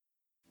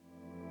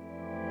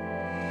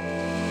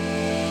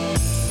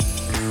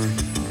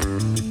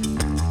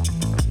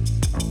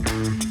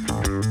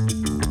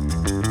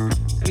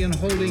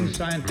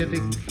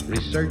scientific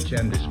research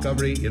and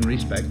discovery in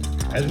respect,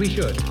 as we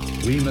should,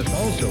 we must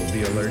also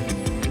be alert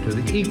to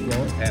the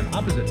equal and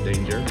opposite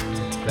danger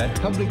that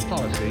public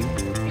policy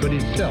should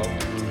itself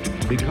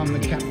become the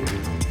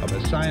captive of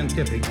a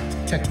scientific,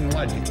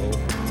 technological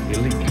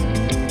elite.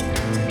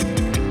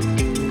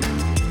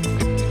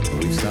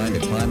 We've signed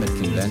a climate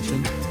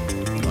convention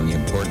on the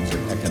importance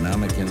of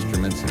economic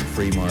instruments and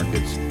free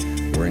markets.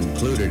 Were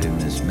included in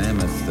this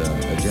mammoth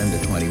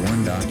Agenda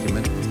 21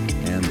 document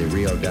and the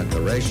Rio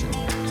Declaration.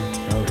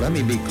 Let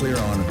me be clear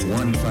on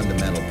one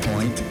fundamental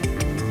point.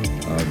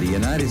 The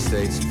United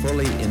States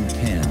fully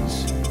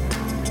intends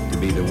to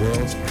be the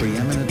world's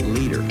preeminent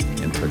leader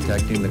in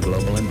protecting the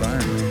global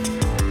environment.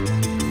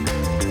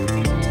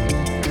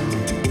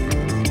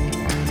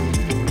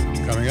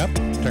 Coming up,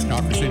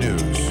 Technocracy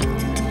News.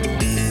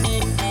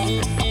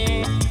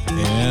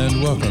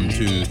 And welcome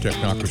to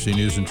Technocracy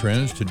News and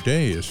Trends.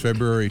 Today is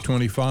February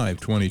 25,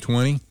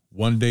 2020.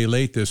 One day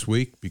late this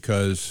week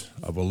because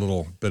of a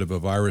little bit of a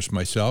virus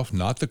myself.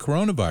 Not the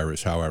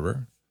coronavirus,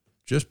 however,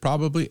 just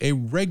probably a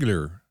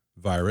regular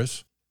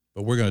virus.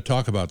 But we're going to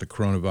talk about the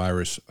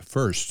coronavirus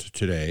first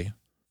today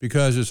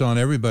because it's on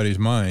everybody's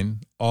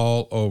mind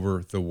all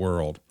over the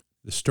world.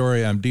 The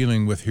story I'm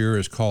dealing with here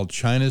is called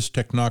China's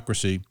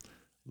Technocracy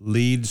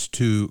Leads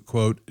to,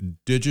 quote,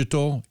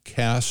 Digital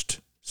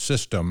Caste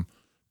System,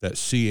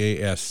 that's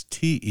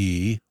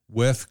CASTE,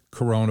 with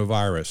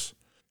coronavirus.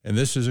 And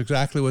this is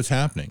exactly what's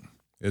happening.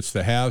 It's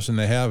the haves and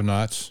the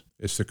have-nots.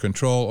 It's the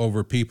control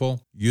over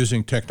people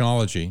using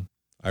technology.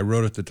 I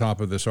wrote at the top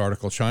of this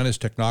article, China's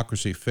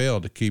technocracy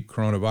failed to keep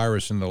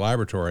coronavirus in the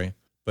laboratory,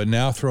 but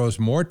now throws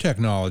more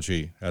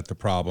technology at the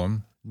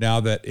problem now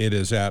that it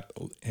is at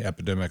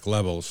epidemic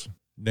levels,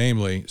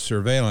 namely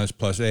surveillance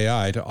plus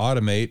AI to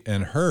automate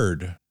and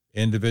herd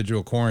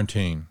individual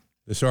quarantine.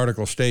 This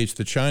article states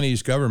the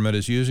Chinese government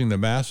is using the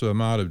massive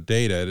amount of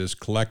data it has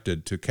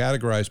collected to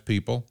categorize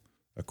people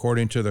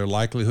according to their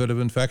likelihood of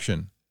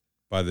infection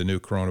by the new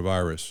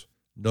coronavirus.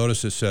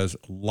 Notice it says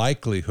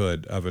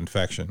likelihood of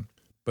infection.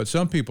 But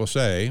some people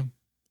say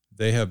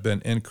they have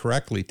been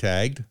incorrectly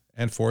tagged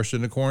and forced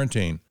into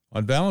quarantine.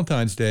 On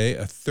Valentine's Day,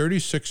 a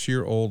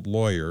 36-year-old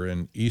lawyer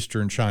in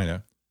eastern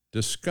China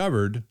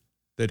discovered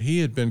that he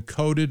had been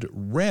coded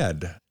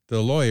red.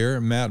 The lawyer,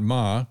 Matt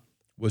Ma,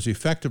 was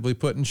effectively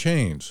put in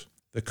chains.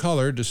 The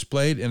color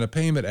displayed in a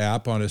payment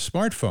app on his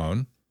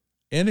smartphone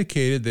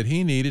indicated that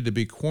he needed to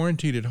be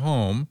quarantined at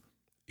home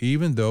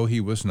even though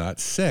he was not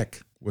sick.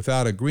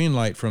 Without a green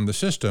light from the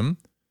system,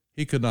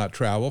 he could not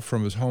travel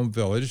from his home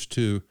village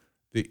to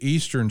the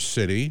eastern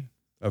city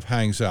of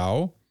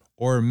Hangzhou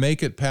or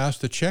make it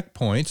past the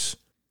checkpoints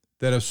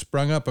that have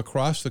sprung up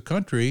across the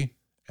country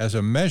as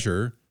a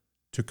measure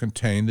to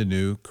contain the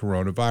new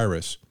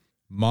coronavirus.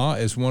 Ma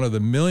is one of the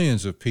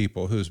millions of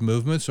people whose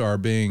movements are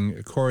being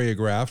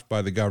choreographed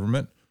by the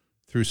government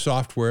through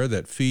software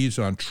that feeds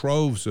on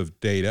troves of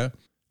data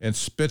and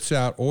spits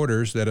out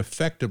orders that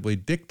effectively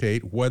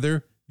dictate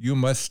whether you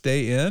must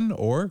stay in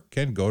or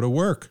can go to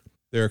work.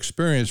 Their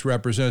experience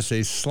represents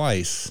a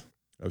slice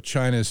of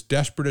China's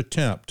desperate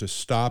attempt to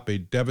stop a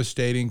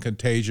devastating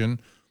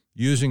contagion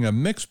using a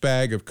mixed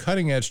bag of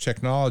cutting-edge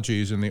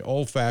technologies in the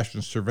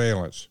old-fashioned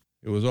surveillance.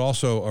 It was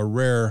also a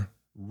rare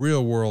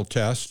real-world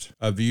test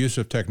of the use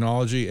of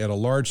technology at a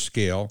large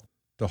scale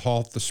to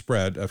halt the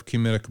spread of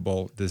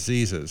communicable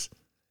diseases.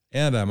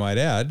 And I might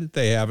add,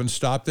 they haven't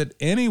stopped it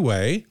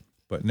anyway,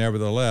 but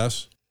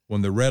nevertheless,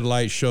 when the red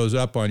light shows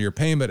up on your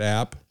payment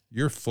app,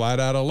 you're flat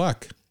out of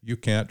luck. You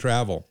can't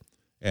travel,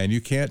 and you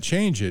can't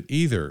change it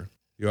either.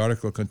 The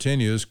article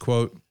continues,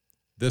 quote,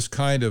 this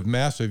kind of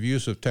massive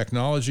use of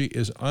technology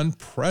is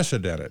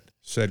unprecedented,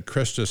 said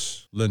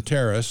Christos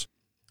Linteris,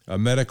 a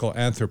medical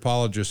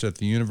anthropologist at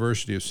the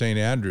University of St.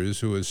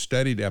 Andrews who has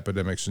studied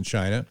epidemics in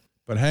China.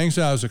 But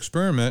Hangzhou's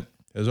experiment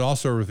has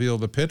also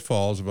revealed the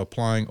pitfalls of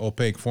applying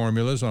opaque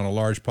formulas on a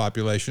large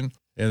population.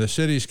 In the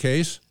city's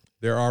case,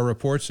 there are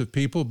reports of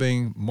people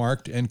being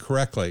marked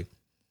incorrectly,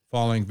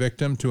 falling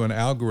victim to an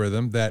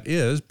algorithm that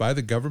is, by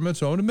the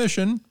government's own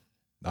admission,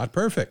 not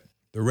perfect.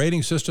 The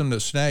rating system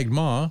that snagged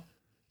Ma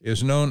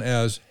is known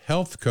as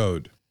Health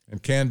Code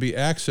and can be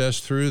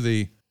accessed through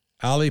the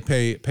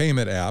Alipay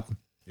payment app.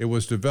 It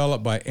was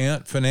developed by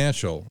Ant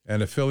Financial,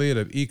 an affiliate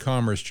of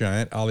e-commerce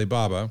giant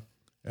Alibaba,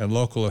 and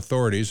local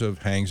authorities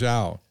of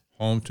Hangzhou,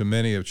 home to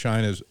many of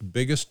China's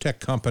biggest tech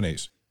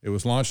companies. It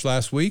was launched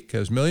last week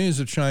as millions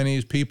of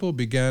Chinese people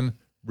began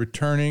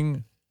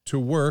returning to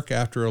work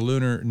after a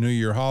Lunar New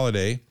Year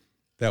holiday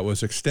that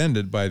was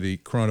extended by the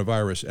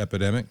coronavirus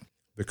epidemic.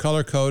 The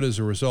color code is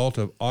a result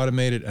of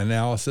automated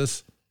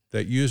analysis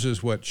that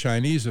uses what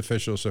Chinese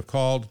officials have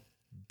called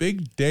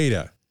big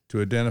data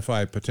to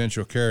identify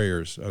potential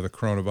carriers of the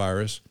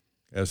coronavirus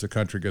as the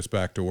country gets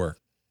back to work.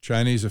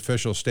 Chinese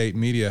official state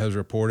media has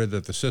reported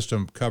that the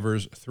system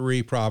covers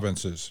 3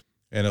 provinces,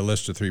 and it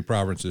lists the 3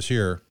 provinces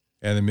here,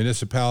 and the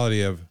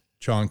municipality of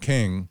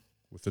Chongqing,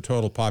 with a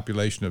total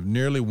population of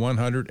nearly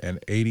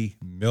 180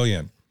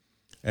 million,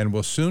 and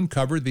will soon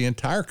cover the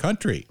entire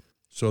country.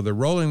 So they're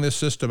rolling this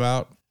system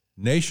out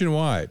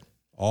nationwide,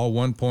 All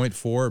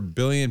 1.4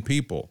 billion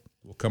people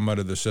will come out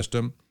of the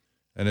system.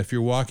 And if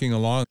you're walking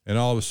along and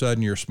all of a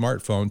sudden your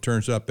smartphone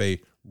turns up a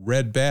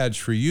red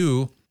badge for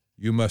you,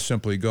 you must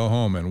simply go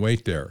home and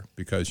wait there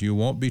because you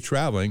won't be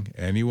traveling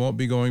and you won't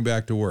be going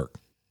back to work.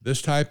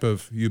 This type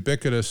of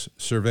ubiquitous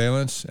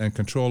surveillance and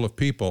control of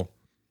people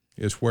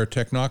is where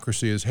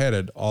technocracy is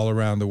headed all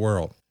around the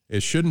world.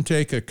 It shouldn't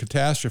take a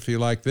catastrophe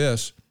like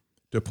this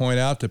to point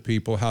out to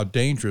people how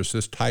dangerous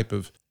this type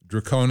of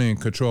draconian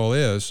control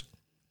is,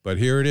 but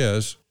here it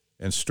is,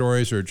 and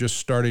stories are just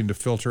starting to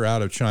filter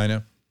out of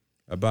China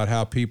about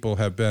how people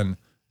have been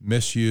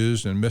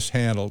misused and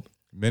mishandled.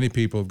 Many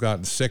people have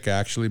gotten sick,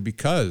 actually,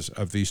 because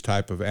of these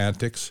type of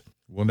antics.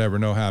 We'll never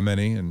know how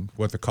many and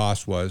what the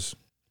cost was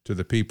to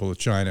the people of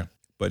China.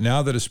 But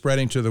now that it's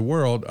spreading to the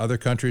world, other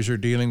countries are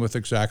dealing with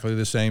exactly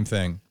the same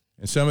thing.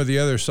 And some of the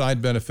other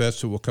side benefits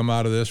that will come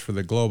out of this for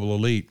the global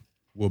elite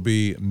will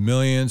be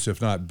millions,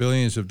 if not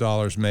billions of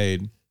dollars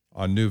made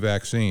on new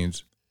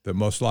vaccines that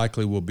most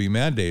likely will be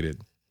mandated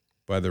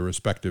by the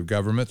respective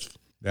governments.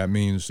 That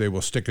means they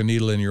will stick a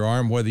needle in your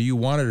arm whether you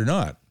want it or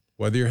not,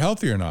 whether you're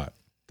healthy or not.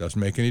 Doesn't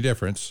make any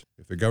difference.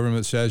 If the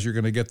government says you're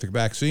going to get the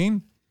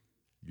vaccine,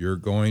 you're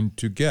going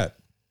to get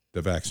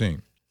the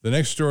vaccine. The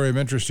next story of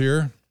interest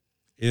here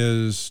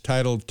is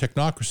titled,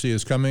 Technocracy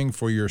is Coming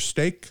for Your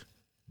Steak,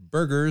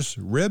 Burgers,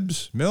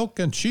 Ribs, Milk,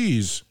 and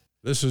Cheese.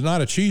 This is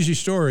not a cheesy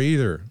story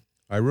either.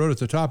 I wrote at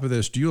the top of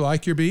this, do you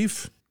like your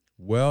beef?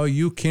 Well,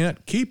 you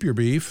can't keep your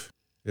beef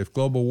if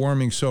global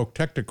warming-soaked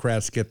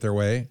technocrats get their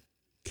way.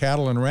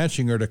 Cattle and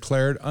ranching are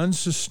declared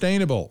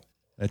unsustainable,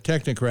 and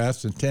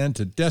technocrats intend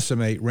to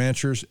decimate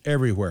ranchers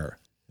everywhere.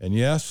 And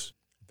yes,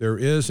 there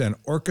is an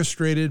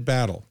orchestrated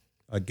battle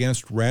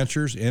against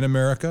ranchers in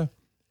America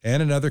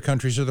and in other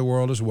countries of the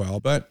world as well,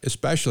 but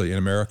especially in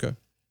America.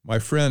 My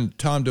friend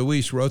Tom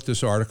DeWeese wrote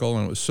this article,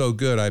 and it was so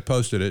good I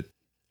posted it.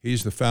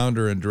 He's the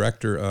founder and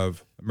director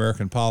of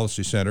American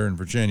Policy Center in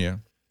Virginia.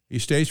 He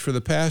states, for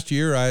the past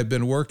year, I have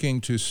been working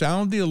to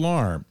sound the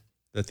alarm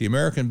that the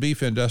American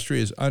beef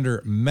industry is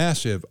under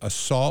massive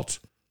assault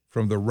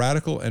from the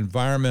radical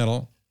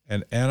environmental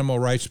and animal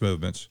rights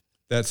movements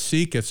that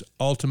seek its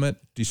ultimate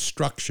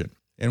destruction.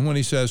 And when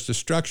he says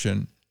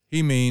destruction,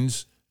 he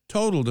means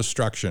total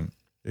destruction.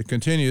 It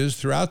continues,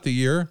 throughout the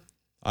year,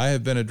 I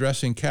have been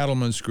addressing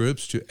cattlemen's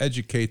groups to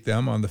educate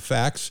them on the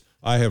facts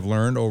I have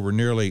learned over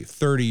nearly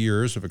 30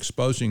 years of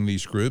exposing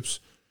these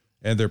groups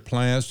and their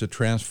plans to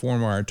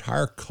transform our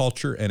entire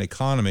culture and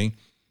economy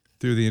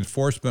through the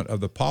enforcement of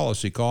the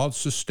policy called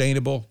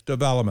sustainable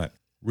development.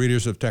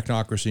 Readers of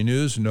Technocracy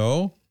News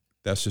know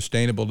that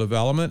sustainable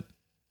development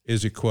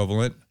is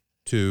equivalent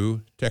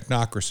to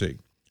technocracy.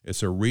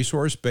 It's a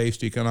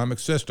resource-based economic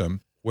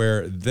system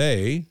where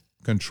they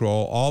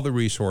control all the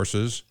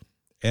resources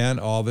and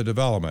all the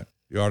development.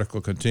 The article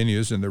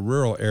continues, in the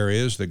rural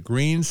areas, the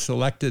Greens'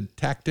 selected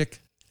tactic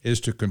is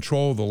to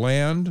control the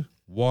land,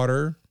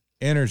 water,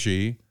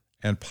 energy,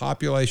 and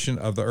population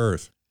of the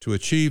earth. To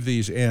achieve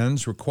these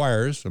ends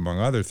requires, among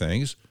other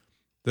things,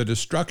 the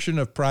destruction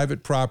of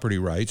private property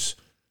rights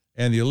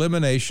and the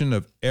elimination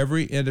of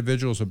every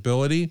individual's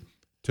ability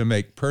to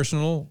make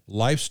personal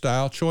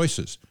lifestyle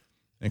choices,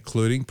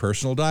 including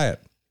personal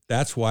diet.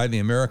 That's why the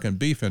American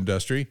beef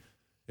industry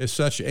is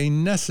such a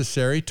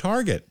necessary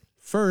target.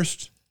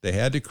 First, they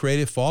had to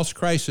create a false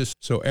crisis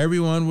so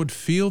everyone would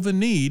feel the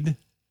need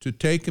to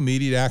take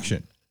immediate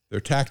action. Their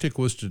tactic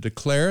was to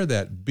declare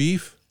that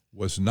beef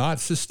was not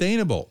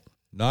sustainable,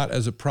 not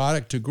as a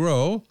product to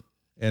grow,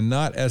 and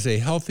not as a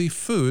healthy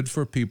food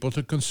for people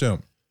to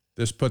consume.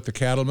 This put the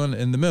cattlemen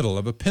in the middle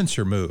of a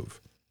pincer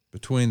move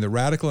between the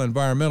radical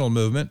environmental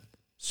movement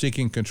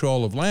seeking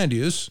control of land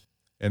use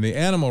and the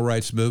animal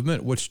rights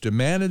movement, which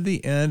demanded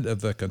the end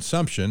of the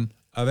consumption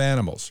of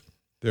animals.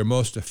 Their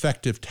most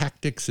effective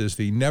tactics is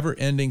the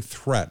never-ending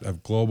threat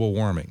of global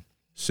warming.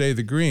 Say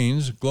the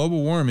Greens,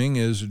 global warming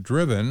is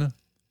driven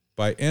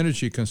by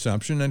energy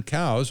consumption, and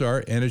cows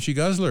are energy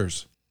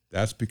guzzlers.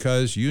 That's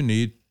because you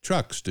need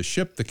trucks to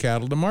ship the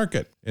cattle to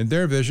market. In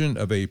their vision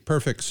of a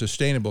perfect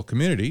sustainable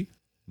community,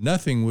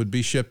 nothing would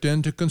be shipped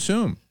in to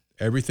consume.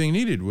 Everything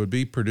needed would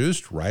be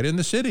produced right in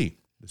the city.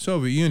 The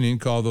Soviet Union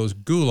called those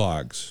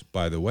gulags,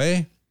 by the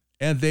way,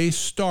 and they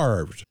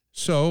starved.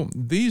 So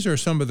these are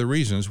some of the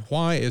reasons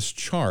why it's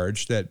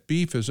charged that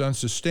beef is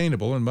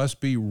unsustainable and must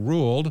be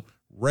ruled,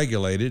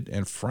 regulated,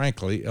 and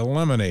frankly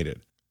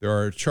eliminated. There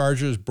are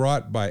charges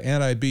brought by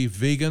anti-beef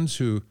vegans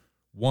who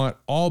want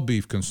all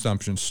beef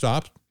consumption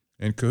stopped,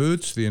 and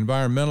cahoots, the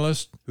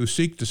environmentalists who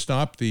seek to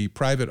stop the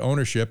private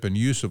ownership and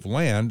use of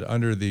land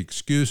under the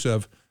excuse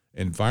of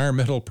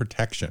environmental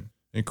protection.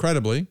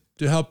 Incredibly,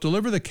 to help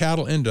deliver the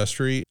cattle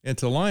industry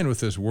into line with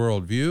this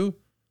worldview,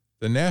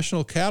 the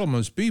National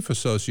Cattlemen's Beef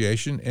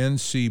Association,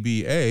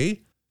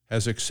 NCBA,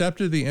 has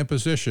accepted the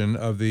imposition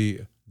of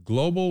the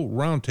Global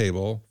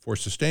Roundtable for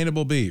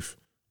Sustainable Beef,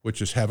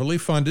 which is heavily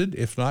funded,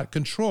 if not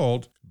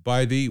controlled,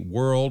 by the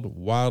World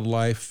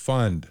Wildlife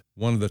Fund,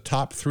 one of the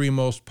top 3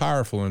 most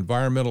powerful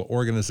environmental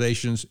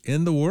organizations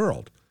in the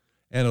world,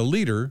 and a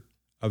leader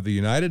of the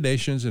United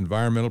Nations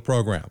Environmental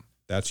Program.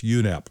 That's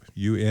UNEP,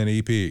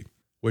 UNEP.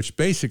 which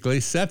basically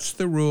sets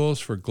the rules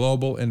for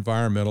global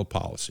environmental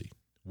policy.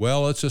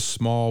 Well, it's a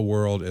small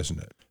world,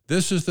 isn't it?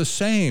 This is the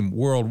same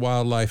World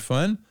Wildlife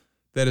Fund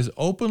that has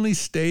openly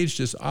staged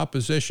its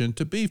opposition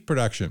to beef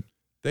production.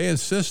 They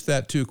insist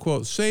that to,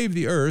 quote, save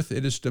the earth,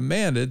 it is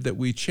demanded that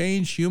we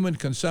change human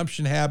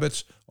consumption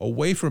habits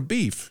away from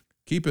beef.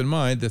 Keep in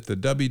mind that the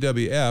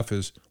WWF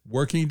is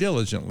working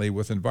diligently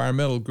with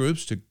environmental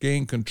groups to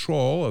gain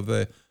control of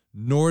the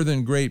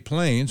northern Great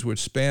Plains, which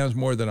spans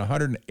more than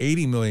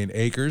 180 million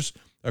acres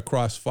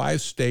across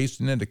 5 states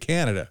and into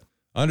Canada.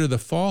 Under the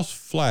false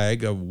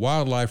flag of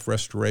wildlife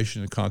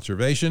restoration and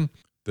conservation,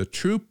 the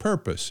true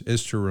purpose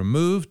is to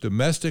remove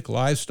domestic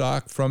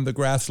livestock from the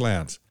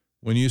grasslands.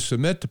 When you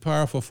submit to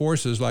powerful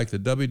forces like the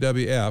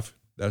WWF,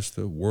 that's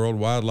the World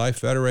Wildlife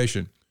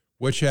Federation,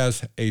 which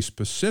has a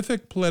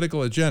specific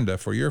political agenda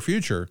for your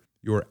future,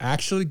 you are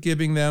actually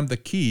giving them the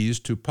keys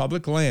to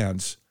public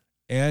lands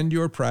and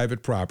your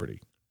private property.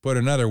 Put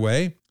another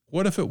way,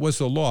 what if it was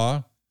the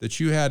law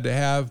that you had to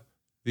have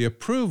the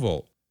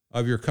approval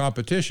of your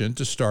competition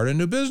to start a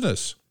new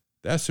business?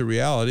 That's the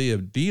reality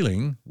of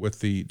dealing with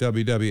the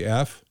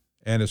WWF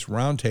and its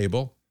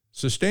roundtable.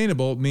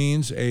 Sustainable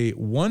means a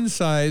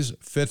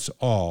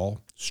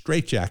one-size-fits-all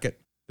straitjacket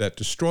that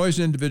destroys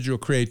individual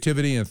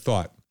creativity and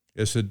thought.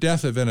 It's the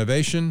death of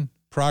innovation,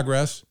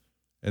 progress,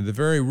 and the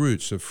very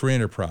roots of free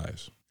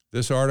enterprise.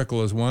 This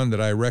article is one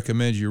that I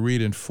recommend you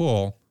read in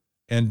full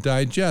and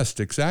digest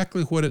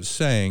exactly what it's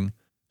saying.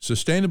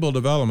 Sustainable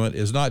development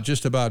is not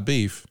just about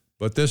beef,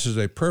 but this is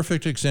a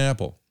perfect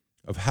example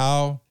of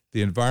how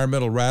the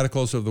environmental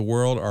radicals of the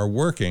world are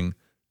working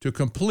to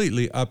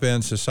completely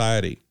upend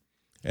society.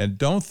 And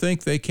don't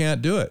think they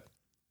can't do it.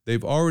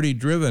 They've already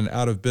driven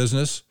out of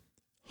business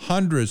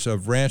hundreds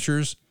of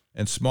ranchers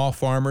and small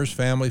farmers,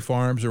 family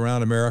farms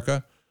around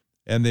America,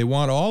 and they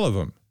want all of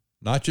them,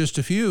 not just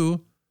a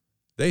few.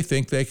 They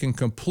think they can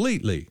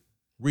completely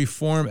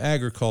reform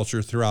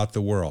agriculture throughout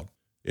the world.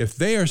 If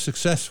they are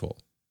successful,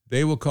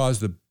 they will cause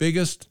the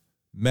biggest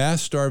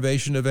mass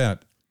starvation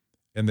event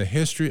in the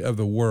history of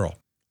the world.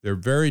 They're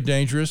very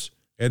dangerous,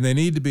 and they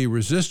need to be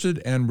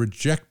resisted and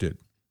rejected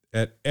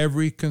at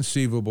every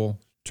conceivable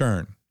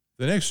turn.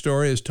 The next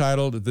story is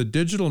titled The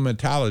Digital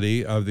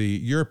Mentality of the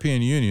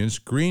European Union's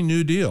Green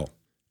New Deal.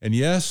 And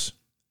yes,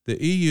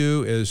 the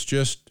EU is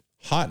just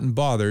hot and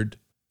bothered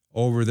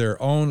over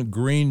their own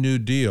Green New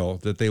Deal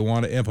that they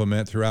want to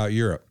implement throughout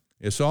Europe.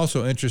 It's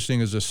also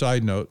interesting as a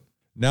side note,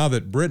 now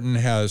that Britain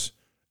has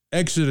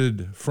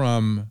exited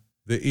from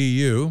the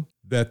EU,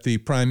 that the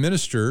Prime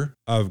Minister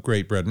of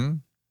Great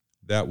Britain,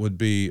 that would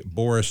be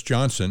Boris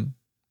Johnson,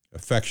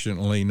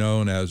 affectionately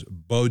known as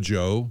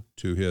Bojo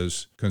to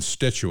his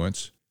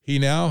constituents, he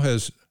now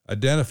has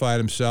identified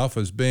himself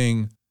as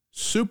being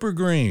super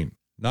green,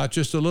 not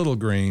just a little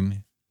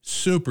green,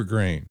 super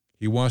green.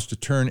 He wants to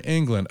turn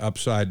England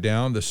upside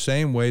down the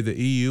same way the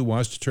EU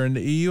wants to turn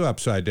the EU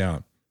upside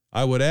down.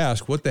 I would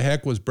ask, what the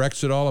heck was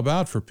Brexit all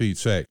about, for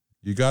Pete's sake?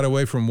 You got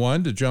away from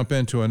one to jump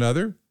into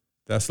another?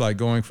 That's like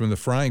going from the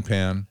frying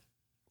pan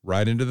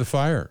right into the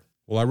fire.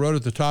 Well, I wrote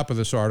at the top of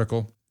this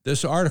article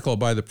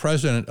by the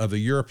President of the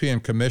European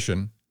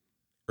Commission,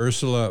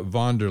 Ursula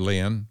von der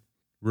Leyen,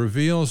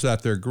 reveals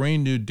that their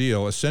Green New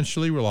Deal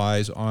essentially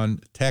relies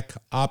on tech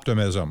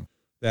optimism.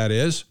 That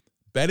is,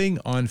 betting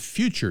on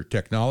future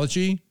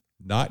technology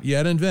not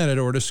yet invented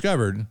or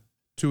discovered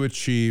to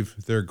achieve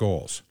their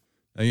goals.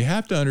 Now, you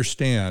have to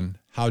understand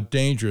how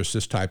dangerous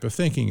this type of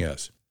thinking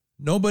is.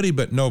 Nobody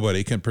but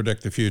nobody can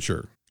predict the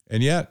future,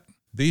 and yet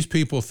these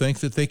people think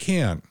that they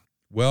can.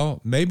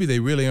 Well, maybe they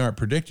really aren't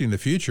predicting the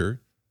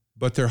future,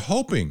 but they're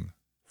hoping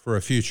for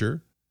a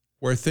future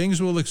where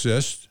things will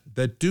exist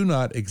that do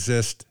not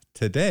exist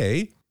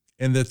today,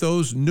 and that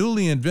those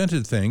newly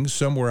invented things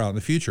somewhere out in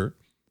the future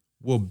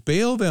will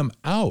bail them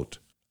out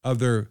of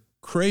their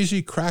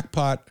crazy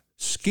crackpot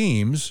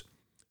schemes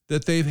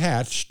that they've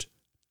hatched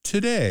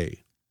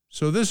today.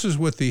 So this is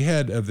what the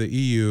head of the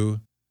EU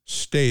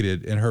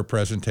stated in her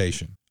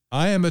presentation.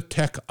 I am a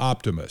tech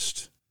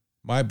optimist.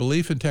 My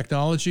belief in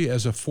technology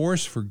as a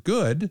force for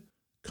good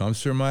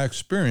comes from my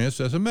experience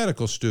as a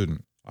medical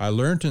student. I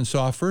learned and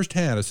saw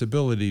firsthand its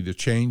ability to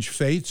change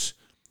fates,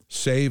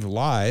 save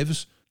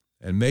lives,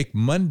 and make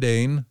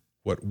mundane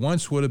what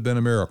once would have been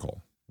a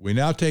miracle. We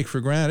now take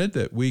for granted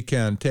that we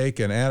can take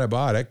an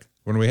antibiotic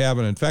when we have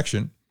an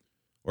infection,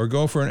 or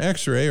go for an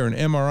X-ray or an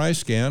MRI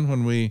scan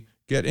when we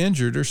get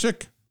injured or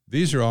sick.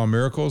 These are all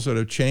miracles that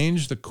have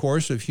changed the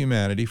course of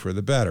humanity for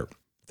the better.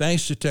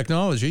 Thanks to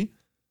technology,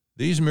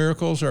 these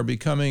miracles are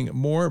becoming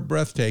more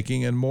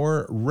breathtaking and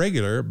more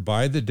regular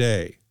by the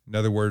day. In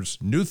other words,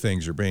 new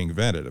things are being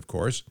invented, of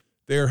course.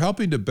 They are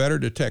helping to better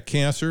detect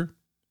cancer,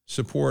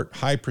 support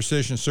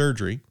high-precision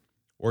surgery,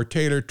 or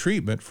tailor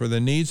treatment for the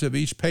needs of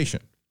each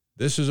patient.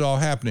 This is all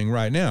happening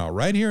right now,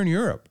 right here in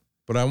Europe.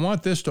 But I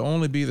want this to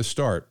only be the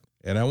start,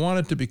 and I want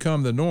it to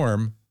become the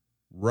norm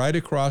right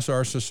across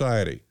our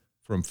society,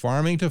 from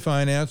farming to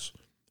finance,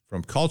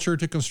 from culture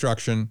to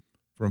construction,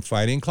 from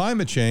fighting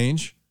climate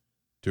change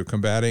to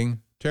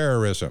combating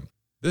terrorism.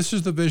 This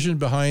is the vision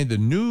behind the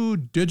new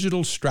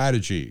digital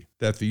strategy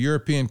that the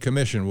European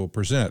Commission will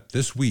present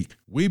this week.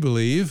 We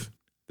believe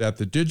that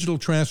the digital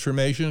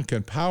transformation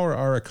can power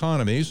our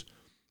economies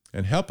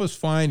and help us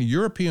find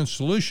European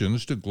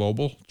solutions to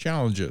global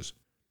challenges.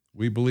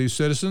 We believe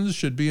citizens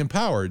should be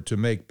empowered to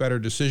make better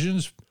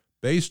decisions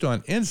based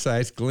on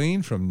insights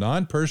gleaned from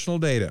non-personal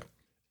data.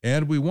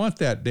 And we want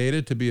that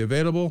data to be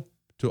available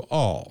to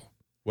all,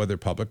 whether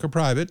public or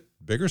private,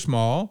 big or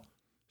small,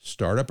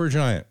 startup or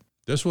giant.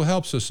 This will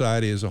help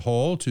society as a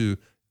whole to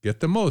get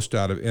the most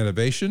out of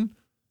innovation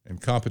and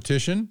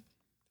competition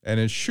and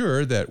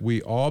ensure that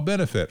we all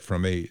benefit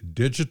from a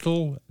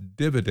digital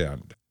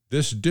dividend.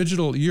 This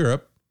digital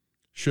Europe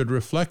should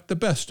reflect the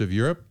best of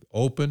Europe: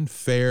 open,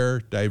 fair,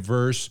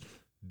 diverse,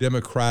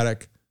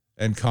 democratic,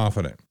 and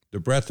confident. The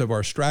breadth of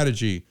our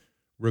strategy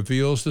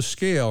reveals the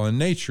scale and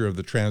nature of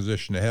the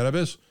transition ahead of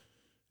us.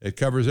 It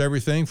covers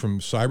everything from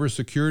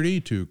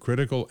cybersecurity to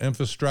critical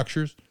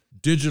infrastructures,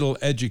 digital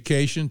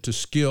education to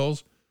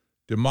skills,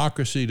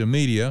 democracy to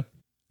media,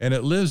 and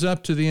it lives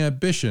up to the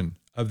ambition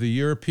of the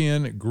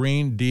European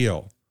Green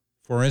Deal,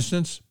 for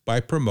instance, by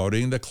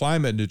promoting the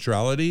climate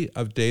neutrality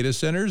of data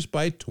centers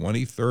by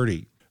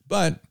 2030.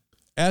 But,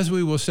 as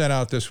we will set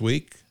out this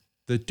week,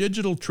 the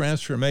digital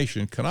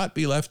transformation cannot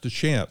be left to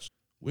chance.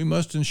 We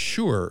must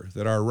ensure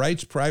that our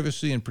rights,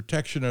 privacy, and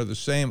protection are the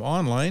same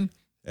online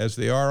as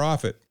they are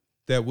off it,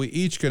 that we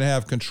each can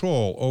have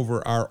control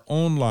over our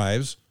own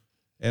lives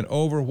and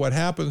over what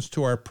happens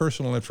to our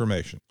personal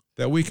information,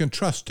 that we can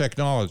trust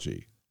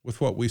technology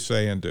with what we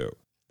say and do,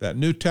 that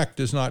new tech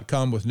does not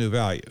come with new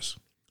values.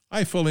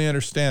 I fully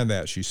understand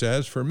that, she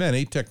says. For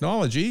many,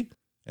 technology,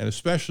 and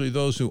especially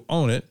those who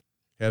own it,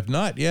 have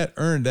not yet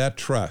earned that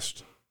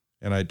trust.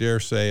 And I dare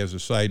say, as a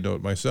side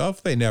note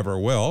myself, they never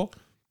will.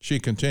 She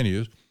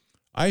continues,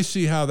 I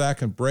see how that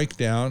can break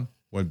down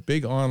when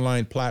big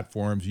online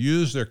platforms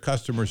use their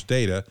customers'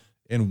 data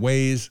in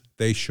ways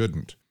they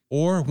shouldn't,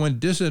 or when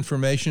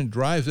disinformation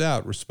drives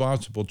out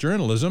responsible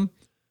journalism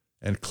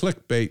and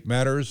clickbait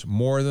matters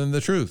more than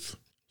the truth.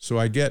 So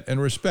I get and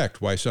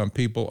respect why some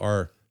people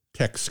are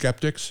tech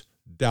skeptics,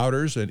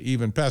 doubters, and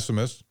even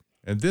pessimists.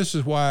 And this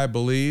is why I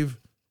believe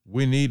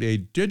we need a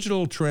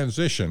digital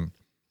transition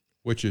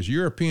which is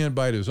European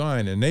by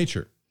design and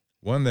nature,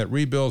 one that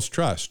rebuilds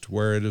trust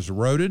where it is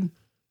eroded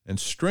and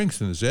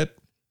strengthens it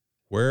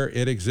where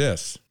it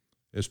exists.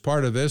 As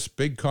part of this,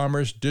 big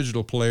commerce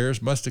digital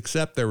players must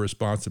accept their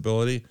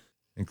responsibility,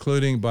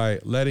 including by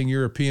letting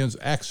Europeans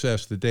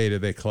access the data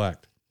they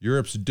collect.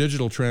 Europe's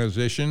digital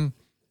transition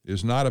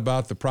is not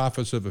about the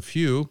profits of a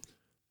few,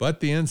 but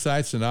the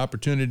insights and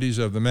opportunities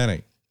of the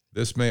many.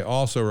 This may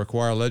also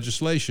require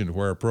legislation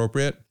where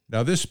appropriate.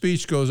 Now, this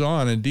speech goes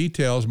on and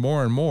details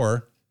more and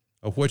more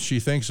of what she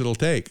thinks it'll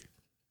take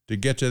to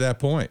get to that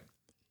point,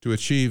 to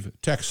achieve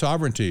tech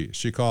sovereignty,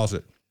 she calls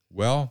it.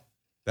 Well,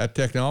 that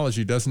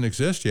technology doesn't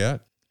exist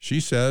yet.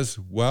 She says,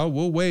 well,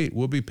 we'll wait,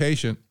 we'll be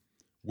patient.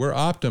 We're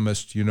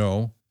optimists, you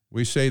know.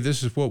 We say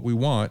this is what we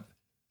want,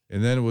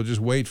 and then we'll just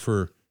wait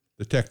for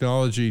the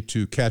technology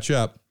to catch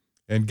up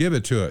and give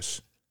it to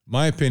us.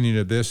 My opinion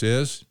of this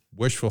is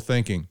wishful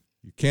thinking.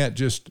 You can't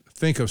just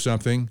think of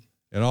something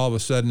and all of a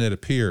sudden it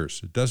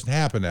appears. It doesn't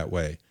happen that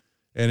way.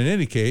 And in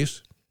any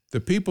case,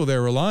 the people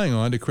they're relying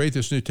on to create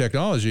this new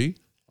technology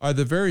are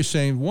the very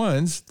same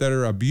ones that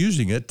are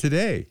abusing it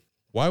today.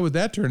 Why would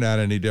that turn out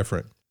any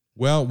different?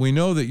 Well, we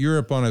know that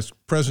Europe on its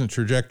present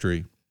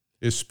trajectory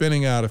is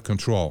spinning out of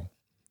control.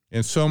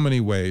 In so many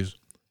ways,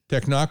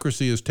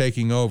 technocracy is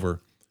taking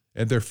over,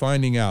 and they're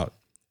finding out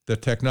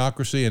that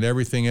technocracy and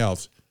everything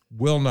else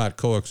will not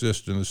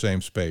coexist in the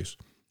same space.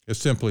 It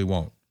simply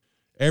won't.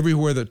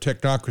 Everywhere that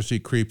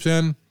technocracy creeps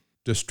in,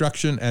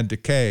 destruction and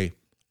decay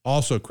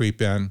also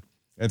creep in,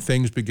 and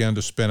things begin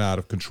to spin out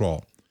of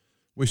control.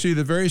 We see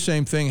the very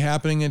same thing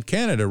happening in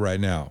Canada right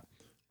now,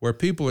 where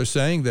people are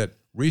saying that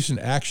recent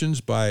actions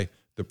by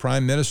the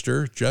Prime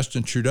Minister,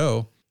 Justin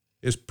Trudeau,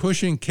 is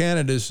pushing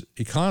Canada's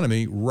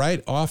economy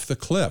right off the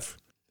cliff.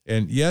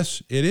 And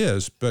yes, it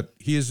is, but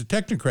he is a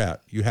technocrat.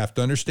 You have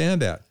to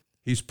understand that.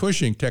 He's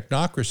pushing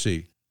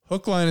technocracy,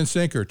 hook, line, and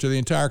sinker to the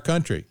entire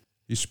country.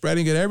 He's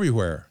spreading it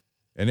everywhere.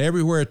 And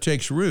everywhere it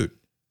takes root,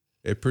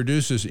 it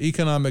produces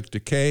economic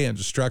decay and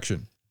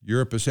destruction.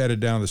 Europe is headed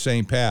down the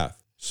same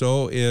path.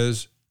 So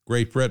is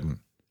Great Britain.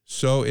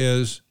 So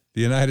is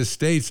the United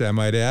States, I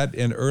might add.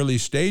 In early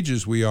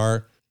stages we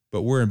are,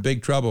 but we're in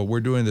big trouble. We're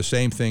doing the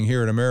same thing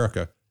here in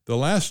America. The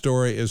last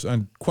story is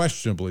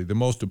unquestionably the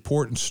most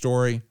important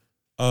story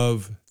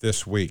of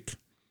this week,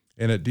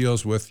 and it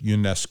deals with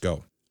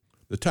UNESCO.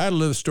 The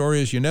title of the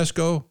story is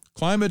UNESCO,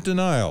 Climate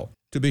Denial,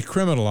 to be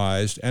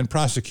Criminalized and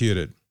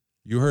Prosecuted.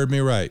 You heard me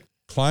right.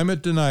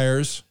 Climate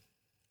deniers,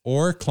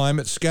 or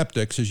climate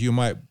skeptics, as you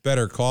might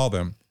better call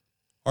them,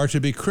 are to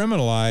be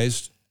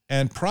criminalized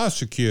and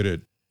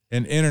prosecuted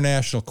in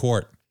international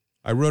court.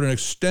 I wrote an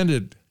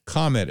extended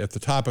comment at the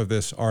top of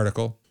this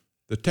article.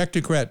 The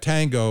technocrat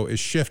tango is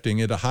shifting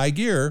into high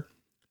gear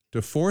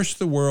to force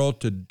the world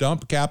to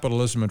dump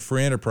capitalism and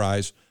free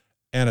enterprise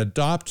and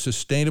adopt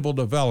sustainable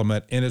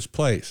development in its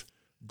place.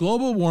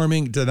 Global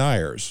warming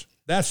deniers,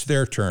 that's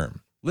their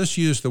term. Let's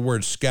use the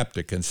word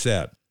skeptic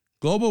instead.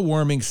 Global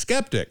warming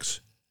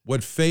skeptics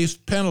would face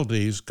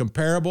penalties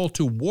comparable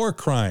to war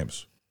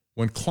crimes.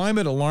 When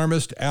climate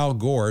alarmist Al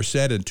Gore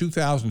said in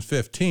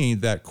 2015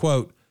 that,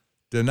 quote,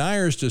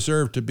 deniers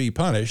deserve to be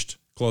punished,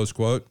 close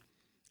quote,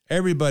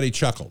 everybody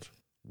chuckled.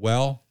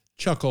 Well,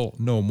 chuckle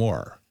no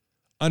more.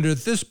 Under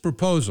this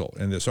proposal,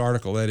 in this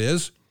article that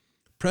is,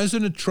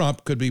 President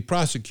Trump could be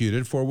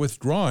prosecuted for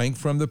withdrawing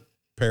from the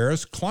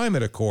Paris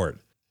Climate Accord.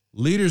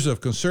 Leaders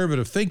of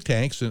conservative think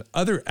tanks and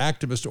other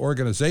activist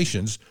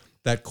organizations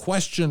that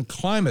question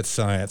climate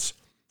science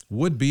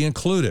would be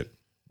included.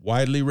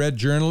 Widely read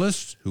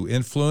journalists who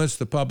influence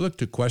the public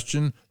to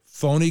question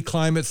phony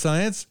climate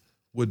science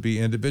would be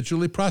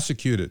individually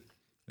prosecuted.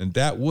 And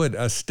that would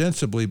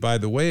ostensibly, by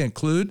the way,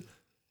 include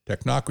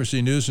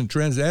Technocracy News and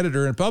Trends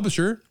editor and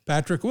publisher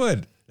Patrick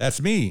Wood.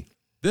 That's me.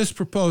 This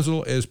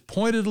proposal is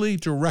pointedly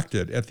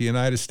directed at the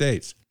United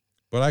States,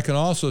 but I can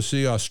also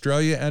see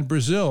Australia and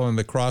Brazil in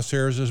the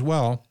crosshairs as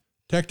well.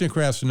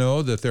 Technocrats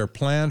know that their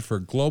plan for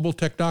global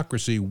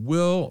technocracy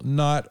will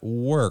not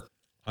work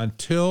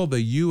until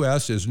the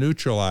U.S. is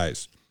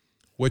neutralized,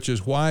 which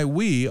is why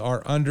we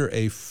are under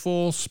a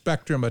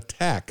full-spectrum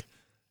attack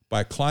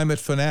by climate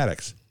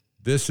fanatics.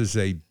 This is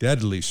a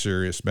deadly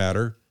serious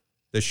matter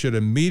that should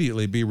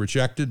immediately be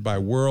rejected by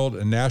world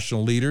and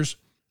national leaders.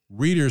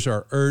 Readers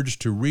are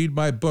urged to read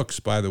my books,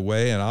 by the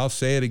way, and I'll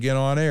say it again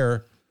on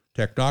air,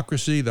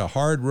 Technocracy, The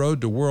Hard Road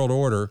to World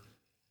Order,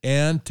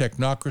 and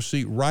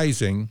Technocracy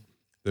Rising,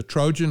 The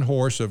Trojan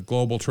Horse of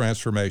Global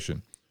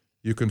Transformation.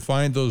 You can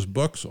find those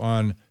books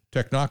on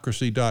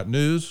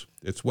technocracy.news,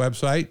 its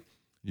website.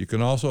 You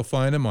can also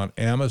find them on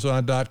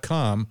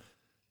amazon.com.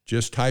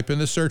 Just type in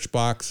the search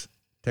box,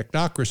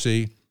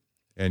 Technocracy,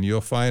 and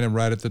you'll find them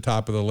right at the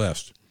top of the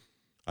list.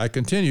 I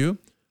continue.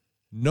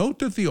 Note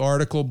that the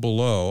article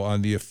below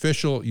on the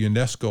official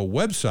UNESCO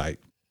website,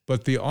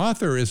 but the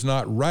author is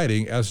not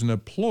writing as an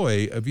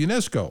employee of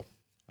UNESCO.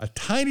 A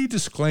tiny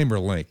disclaimer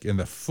link in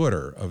the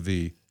footer of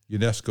the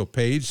UNESCO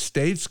page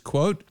states,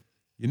 quote,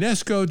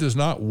 UNESCO does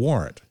not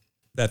warrant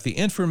that the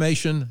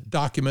information,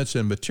 documents,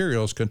 and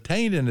materials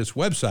contained in its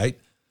website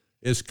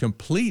is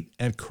complete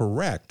and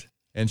correct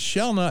and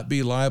shall not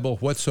be liable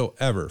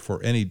whatsoever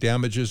for any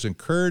damages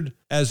incurred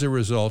as a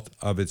result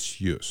of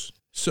its use.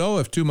 So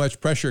if too much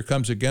pressure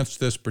comes against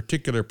this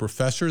particular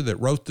professor that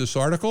wrote this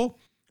article,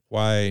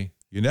 why,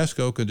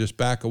 UNESCO can just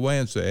back away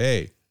and say,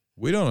 hey,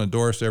 we don't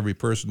endorse every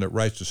person that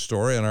writes a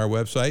story on our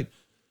website.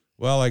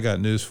 Well, I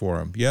got news for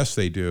them. Yes,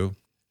 they do.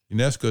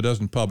 UNESCO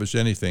doesn't publish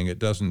anything. It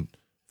doesn't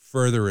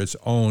further its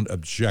own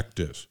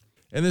objectives.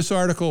 And this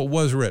article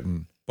was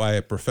written by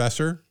a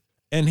professor,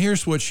 and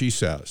here's what she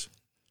says.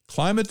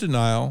 Climate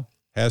denial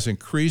has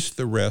increased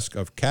the risk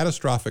of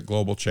catastrophic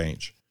global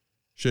change.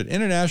 Should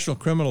international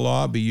criminal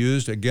law be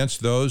used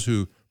against those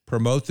who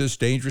promote this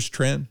dangerous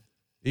trend?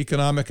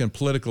 Economic and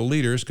political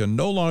leaders can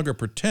no longer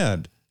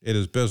pretend it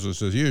is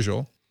business as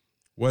usual,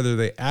 whether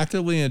they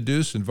actively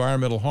induce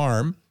environmental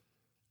harm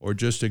or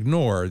just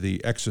ignore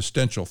the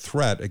existential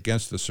threat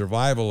against the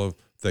survival of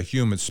the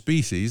human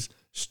species.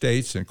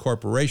 States and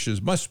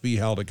corporations must be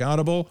held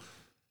accountable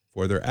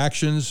for their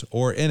actions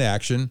or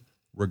inaction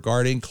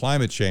regarding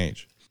climate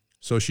change.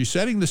 So she's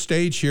setting the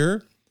stage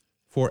here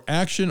for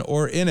action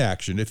or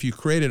inaction. If you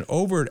create an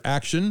overt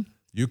action,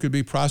 you could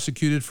be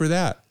prosecuted for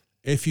that.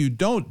 If you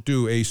don't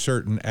do a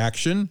certain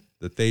action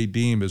that they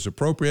deem is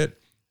appropriate,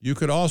 you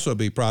could also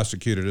be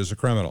prosecuted as a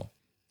criminal.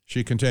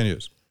 She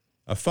continues,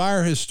 a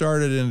fire has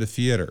started in the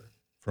theater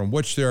from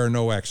which there are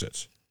no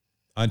exits.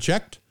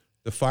 Unchecked,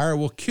 the fire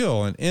will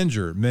kill and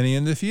injure many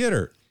in the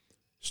theater,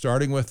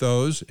 starting with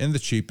those in the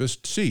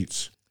cheapest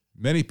seats.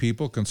 Many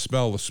people can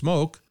smell the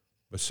smoke,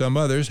 but some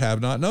others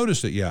have not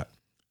noticed it yet.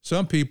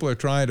 Some people are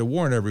trying to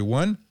warn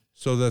everyone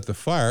so that the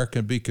fire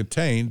can be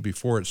contained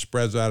before it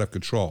spreads out of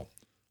control.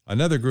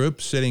 Another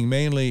group, sitting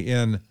mainly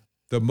in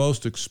the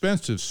most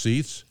expensive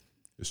seats,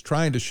 is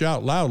trying to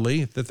shout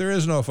loudly that there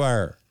is no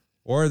fire,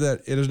 or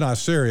that it is not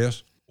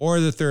serious, or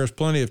that there is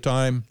plenty of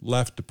time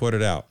left to put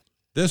it out.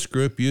 This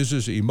group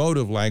uses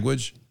emotive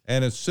language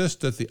and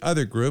insists that the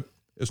other group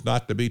is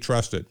not to be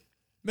trusted.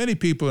 Many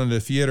people in the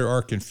theater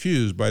are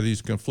confused by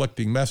these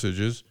conflicting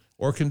messages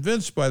or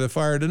convinced by the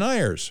fire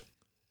deniers.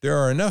 There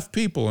are enough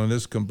people in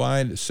this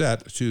combined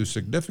set to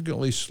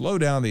significantly slow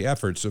down the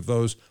efforts of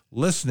those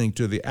listening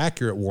to the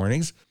accurate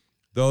warnings,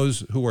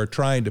 those who are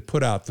trying to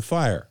put out the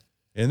fire.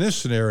 In this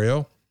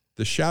scenario,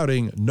 the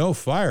shouting, "no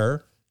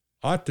fire,"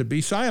 ought to be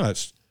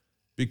silenced,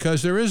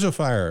 because there is a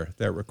fire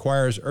that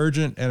requires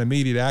urgent and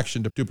immediate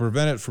action to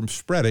prevent it from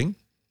spreading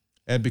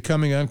and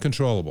becoming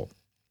uncontrollable.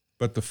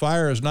 But the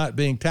fire is not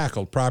being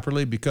tackled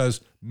properly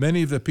because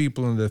many of the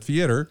people in the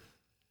theater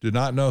do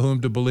not know whom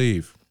to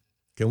believe.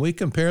 Can we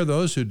compare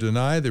those who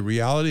deny the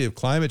reality of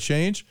climate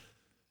change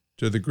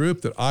to the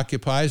group that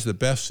occupies the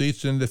best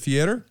seats in the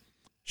theater?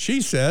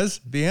 She says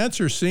the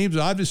answer seems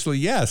obviously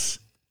yes.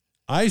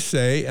 I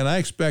say, and I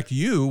expect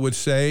you would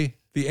say,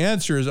 the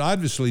answer is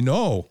obviously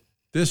no.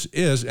 This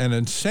is an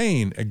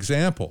insane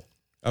example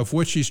of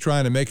what she's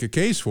trying to make a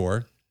case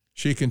for,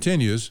 She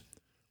continues,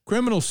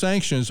 criminal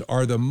sanctions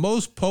are the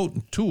most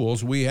potent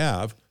tools we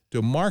have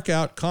to mark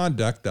out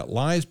conduct that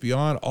lies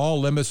beyond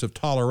all limits of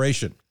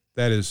toleration.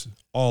 That is,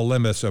 all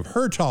limits of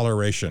her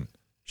toleration.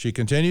 She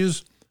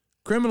continues,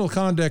 criminal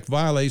conduct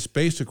violates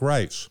basic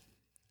rights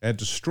and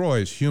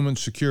destroys human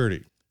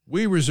security.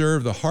 We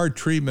reserve the hard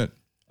treatment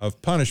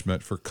of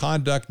punishment for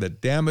conduct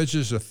that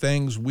damages the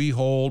things we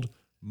hold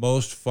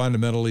most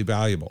fundamentally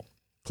valuable.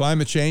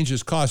 Climate change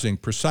is causing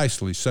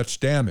precisely such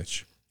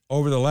damage.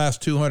 Over the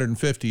last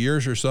 250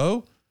 years or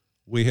so,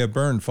 we have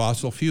burned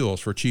fossil fuels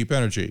for cheap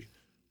energy,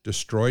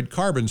 destroyed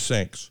carbon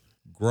sinks,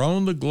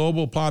 grown the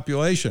global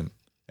population,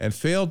 and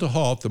failed to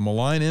halt the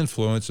malign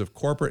influence of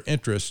corporate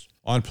interests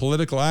on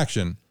political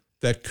action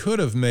that could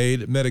have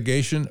made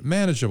mitigation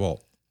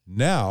manageable.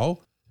 Now,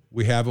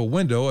 we have a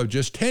window of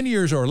just 10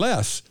 years or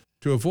less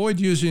to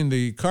avoid using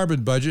the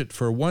carbon budget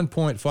for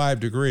 1.5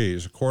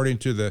 degrees, according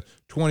to the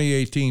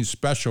 2018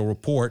 special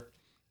report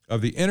of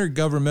the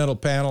Intergovernmental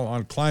Panel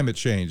on Climate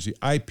Change, the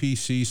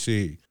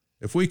IPCC.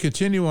 If we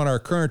continue on our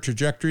current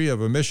trajectory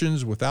of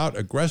emissions without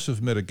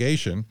aggressive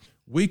mitigation,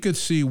 we could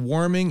see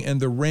warming in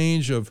the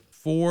range of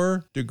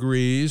 4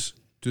 degrees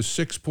to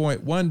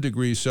 6.1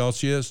 degrees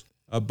Celsius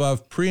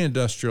above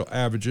pre-industrial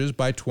averages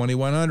by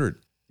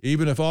 2100.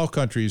 Even if all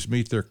countries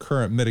meet their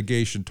current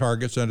mitigation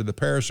targets under the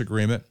Paris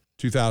Agreement,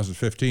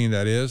 2015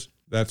 that is,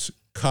 that's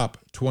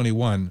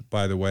COP21,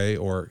 by the way,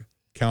 or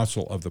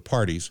Council of the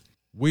Parties,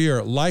 we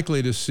are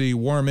likely to see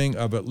warming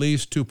of at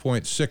least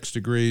 2.6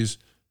 degrees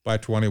by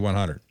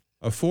 2100.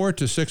 A 4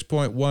 to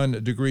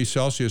 6.1 degrees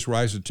Celsius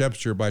rise in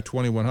temperature by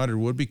 2100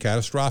 would be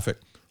catastrophic.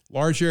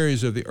 Large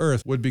areas of the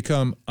Earth would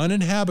become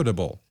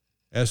uninhabitable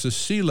as the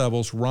sea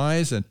levels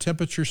rise and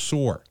temperatures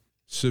soar.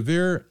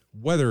 Severe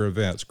weather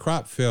events,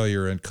 crop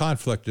failure, and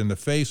conflict in the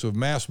face of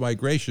mass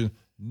migration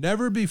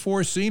never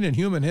before seen in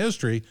human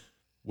history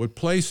would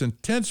place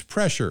intense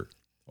pressure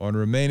on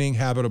remaining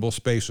habitable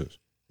spaces.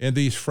 In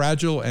these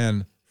fragile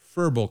and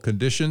fertile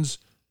conditions,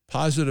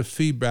 positive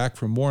feedback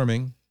from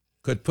warming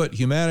could put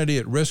humanity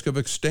at risk of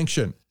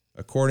extinction,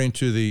 according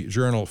to the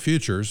journal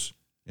Futures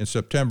in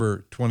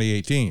September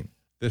 2018.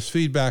 This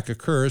feedback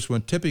occurs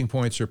when tipping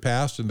points are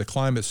passed in the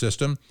climate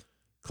system,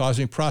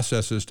 causing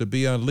processes to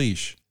be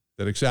unleashed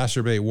that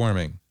exacerbate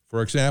warming.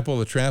 For example,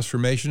 the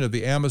transformation of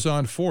the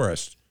Amazon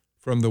forest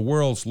from the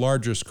world's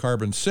largest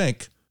carbon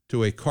sink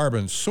to a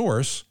carbon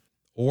source,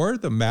 or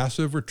the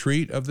massive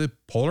retreat of the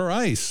polar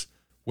ice,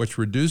 which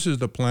reduces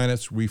the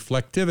planet's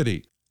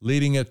reflectivity,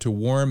 leading it to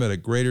warm at a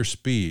greater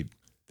speed.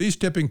 These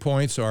tipping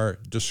points are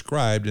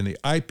described in the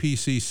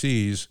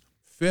IPCC's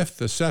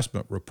fifth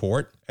assessment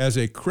report as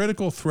a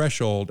critical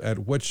threshold at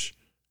which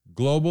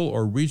global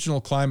or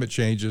regional climate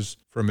changes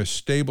from a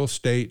stable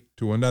state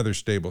to another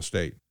stable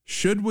state.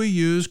 Should we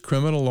use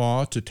criminal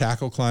law to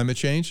tackle climate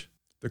change?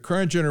 The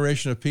current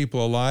generation of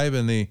people alive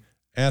in the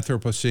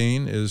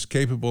Anthropocene is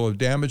capable of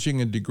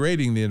damaging and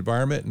degrading the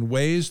environment in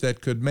ways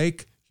that could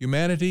make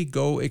humanity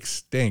go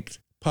extinct.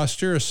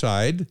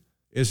 Postericide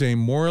is a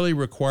morally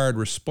required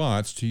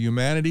response to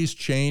humanity's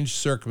changed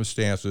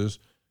circumstances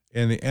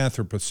in the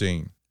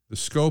Anthropocene. The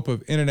scope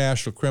of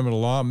international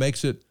criminal law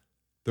makes it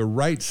the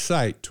right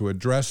site to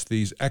address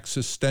these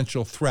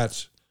existential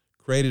threats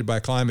created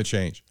by climate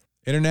change.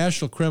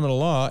 International criminal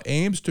law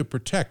aims to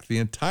protect the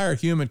entire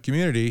human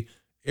community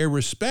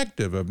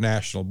irrespective of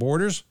national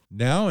borders,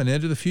 now and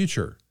into the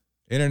future.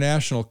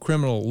 International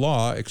criminal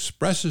law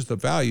expresses the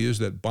values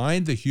that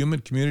bind the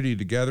human community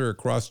together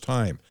across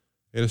time.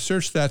 It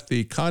asserts that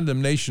the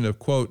condemnation of,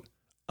 quote,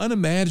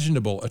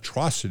 unimaginable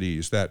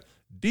atrocities that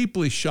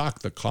deeply shock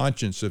the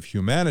conscience of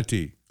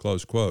humanity,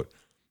 close quote,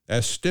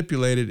 as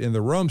stipulated in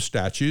the Rome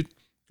Statute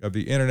of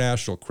the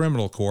International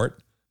Criminal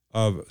Court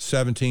of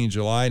 17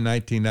 July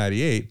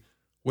 1998,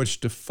 which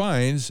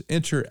defines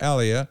inter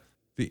alia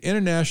the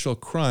international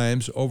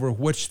crimes over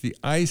which the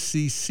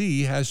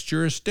ICC has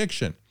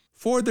jurisdiction.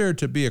 For there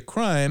to be a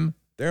crime,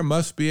 there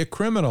must be a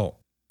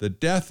criminal. The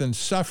death and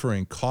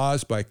suffering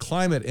caused by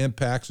climate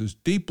impacts is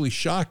deeply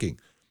shocking,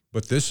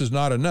 but this is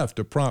not enough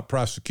to prompt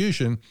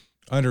prosecution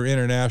under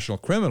international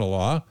criminal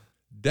law.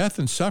 Death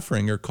and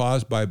suffering are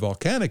caused by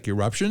volcanic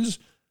eruptions,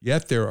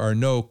 yet there are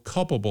no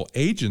culpable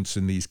agents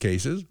in these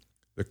cases.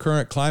 The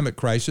current climate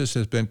crisis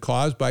has been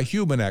caused by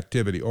human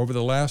activity over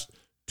the last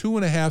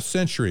 2.5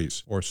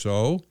 centuries or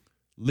so,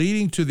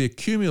 leading to the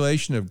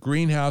accumulation of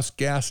greenhouse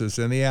gases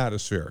in the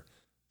atmosphere.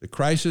 The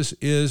crisis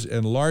is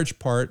in large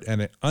part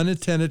an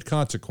unintended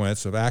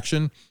consequence of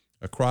action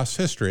across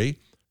history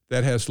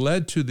that has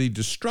led to the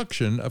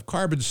destruction of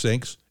carbon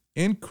sinks,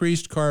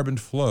 increased carbon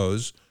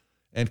flows,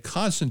 and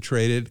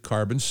concentrated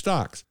carbon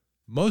stocks.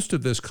 Most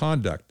of this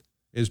conduct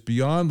is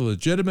beyond the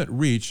legitimate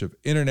reach of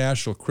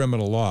international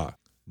criminal law,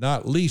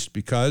 not least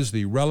because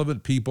the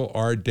relevant people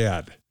are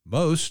dead.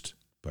 Most,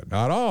 but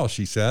not all,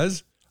 she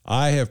says.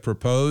 I have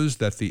proposed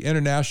that the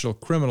international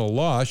criminal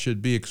law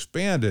should be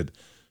expanded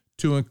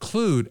to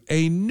include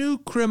a new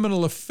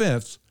criminal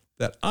offense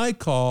that I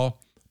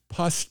call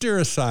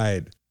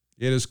postericide.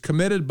 It is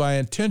committed by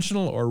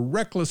intentional or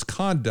reckless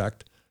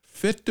conduct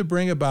fit to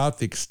bring about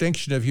the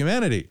extinction of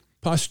humanity.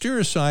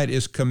 Postericide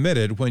is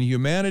committed when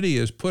humanity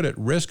is put at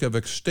risk of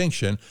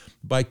extinction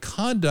by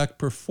conduct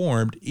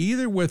performed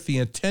either with the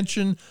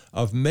intention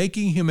of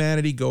making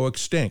humanity go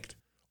extinct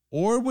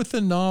or with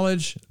the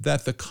knowledge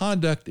that the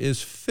conduct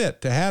is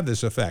fit to have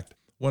this effect.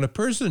 When a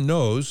person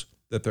knows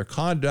that their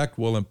conduct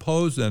will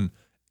impose an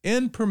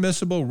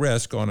impermissible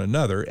risk on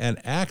another and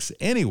acts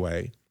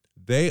anyway,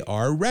 they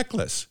are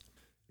reckless.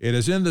 It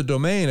is in the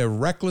domain of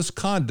reckless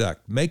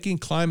conduct, making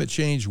climate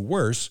change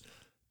worse,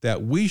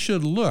 that we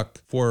should look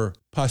for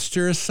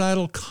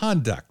postericidal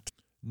conduct.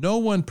 No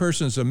one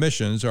person's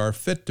emissions are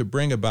fit to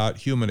bring about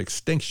human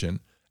extinction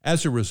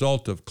as a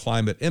result of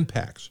climate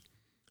impacts.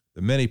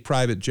 The many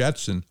private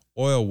jets and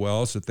oil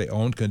wells that they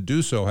own can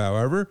do so,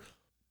 however,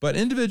 but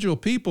individual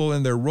people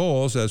in their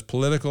roles as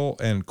political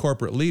and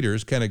corporate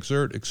leaders can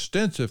exert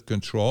extensive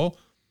control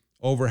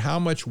over how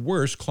much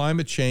worse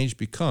climate change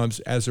becomes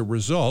as a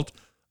result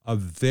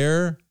of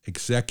their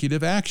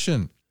executive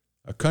action.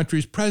 A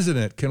country's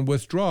president can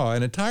withdraw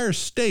an entire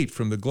state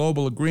from the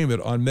global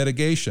agreement on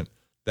mitigation.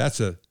 That's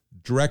a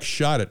direct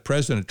shot at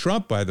President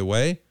Trump, by the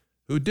way,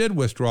 who did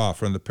withdraw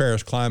from the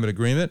Paris Climate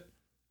Agreement.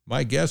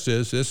 My guess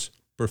is this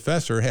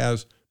professor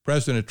has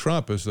President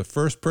Trump as the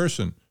first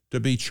person to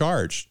be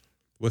charged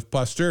with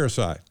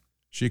postericide.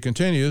 She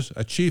continues,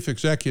 a chief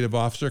executive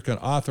officer can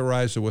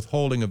authorize the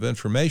withholding of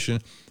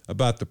information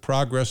about the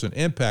progress and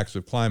impacts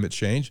of climate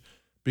change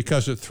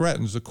because it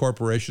threatens the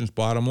corporation's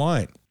bottom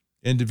line.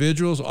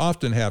 Individuals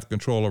often have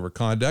control over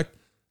conduct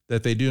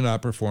that they do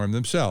not perform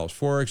themselves.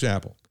 For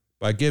example,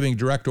 by giving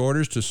direct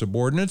orders to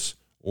subordinates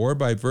or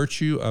by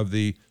virtue of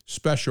the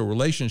special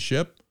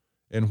relationship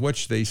in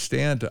which they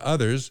stand to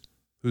others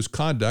whose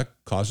conduct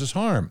causes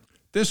harm.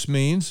 This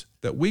means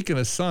that we can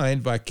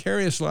assign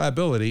vicarious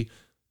liability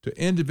to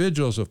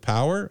individuals of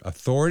power,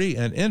 authority,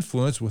 and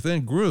influence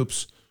within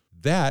groups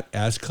that,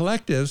 as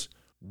collectives,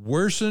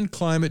 worsen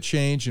climate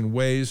change in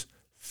ways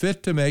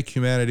fit to make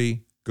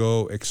humanity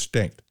go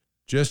extinct.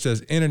 Just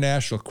as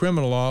international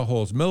criminal law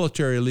holds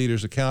military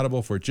leaders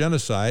accountable for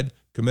genocide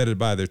committed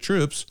by their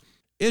troops,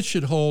 it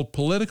should hold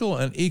political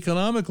and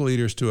economic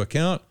leaders to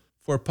account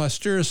for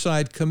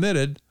postericide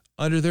committed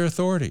under their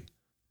authority.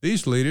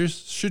 These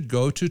leaders should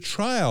go to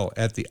trial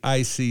at the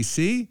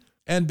ICC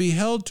and be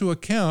held to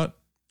account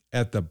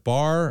at the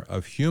bar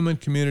of human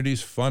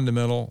communities'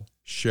 fundamental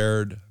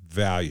shared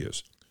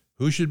values.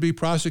 Who should be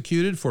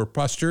prosecuted for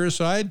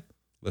postericide?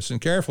 Listen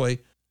carefully.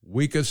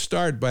 We could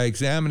start by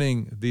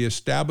examining the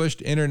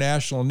established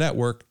international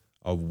network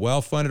of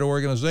well-funded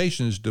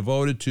organizations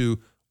devoted to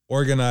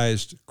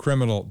organized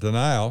criminal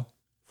denial.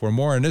 For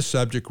more on this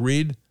subject,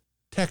 read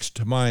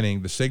Text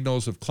Mining, the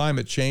Signals of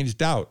Climate Change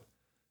Doubt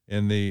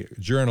in the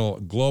journal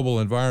Global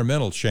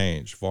Environmental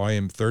Change,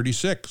 Volume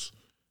 36,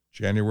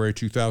 January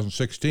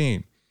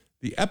 2016.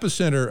 The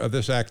epicenter of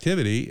this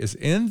activity is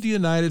in the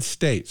United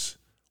States.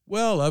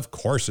 Well, of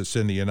course it's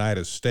in the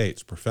United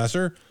States,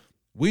 Professor.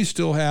 We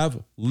still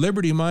have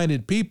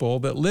liberty-minded people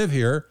that live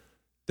here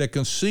that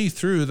can see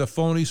through the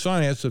phony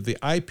science of the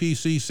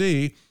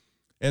IPCC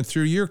and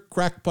through your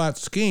crackpot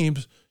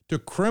schemes to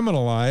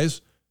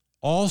criminalize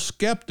all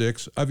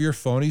skeptics of your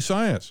phony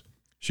science.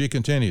 She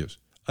continues,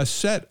 a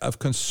set of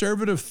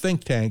conservative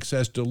think tanks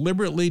has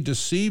deliberately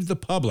deceived the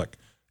public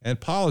and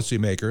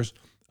policymakers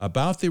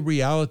about the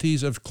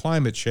realities of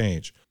climate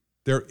change.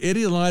 Their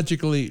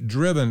ideologically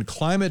driven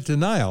climate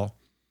denial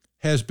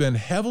has been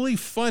heavily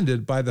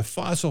funded by the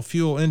fossil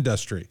fuel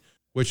industry,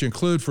 which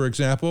include, for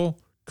example,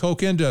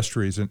 Koch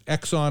Industries and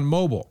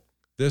ExxonMobil.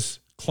 This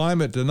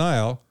climate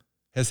denial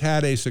has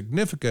had a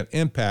significant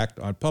impact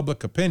on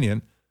public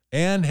opinion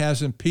and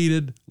has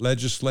impeded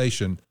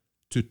legislation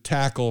to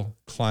tackle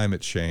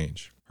climate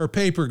change. Her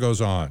paper goes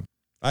on.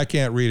 I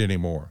can't read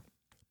anymore.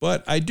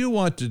 But I do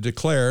want to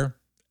declare,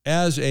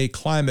 as a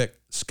climate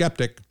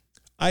skeptic,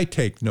 I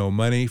take no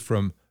money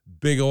from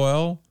big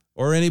oil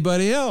or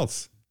anybody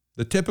else.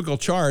 The typical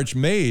charge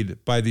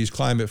made by these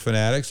climate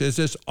fanatics is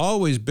it's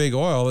always big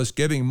oil is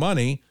giving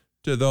money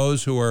to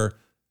those who are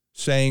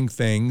saying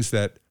things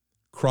that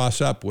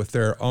cross up with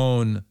their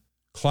own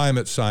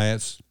climate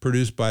science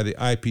produced by the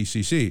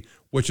IPCC,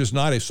 which is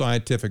not a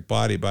scientific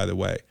body, by the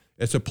way.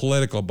 It's a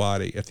political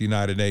body at the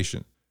United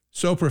Nations.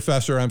 So,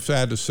 Professor, I'm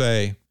sad to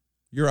say,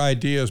 your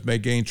ideas may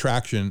gain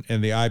traction in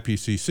the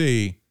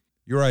IPCC.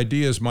 Your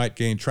ideas might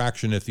gain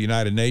traction at the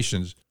United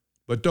Nations,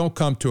 but don't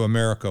come to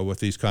America with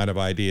these kind of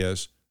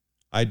ideas.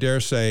 I dare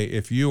say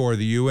if you or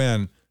the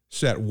UN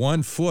set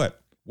one foot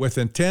with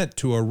intent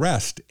to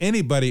arrest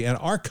anybody in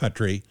our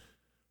country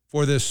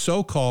for this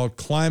so-called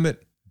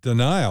climate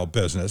denial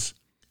business,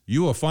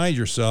 you will find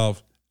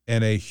yourself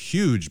in a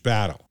huge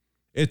battle.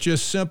 It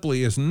just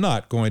simply is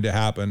not going to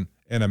happen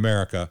in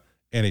America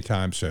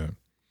anytime soon.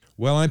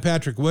 Well, I'm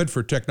Patrick Wood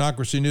for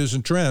Technocracy News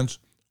and Trends.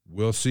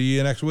 We'll see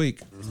you next week.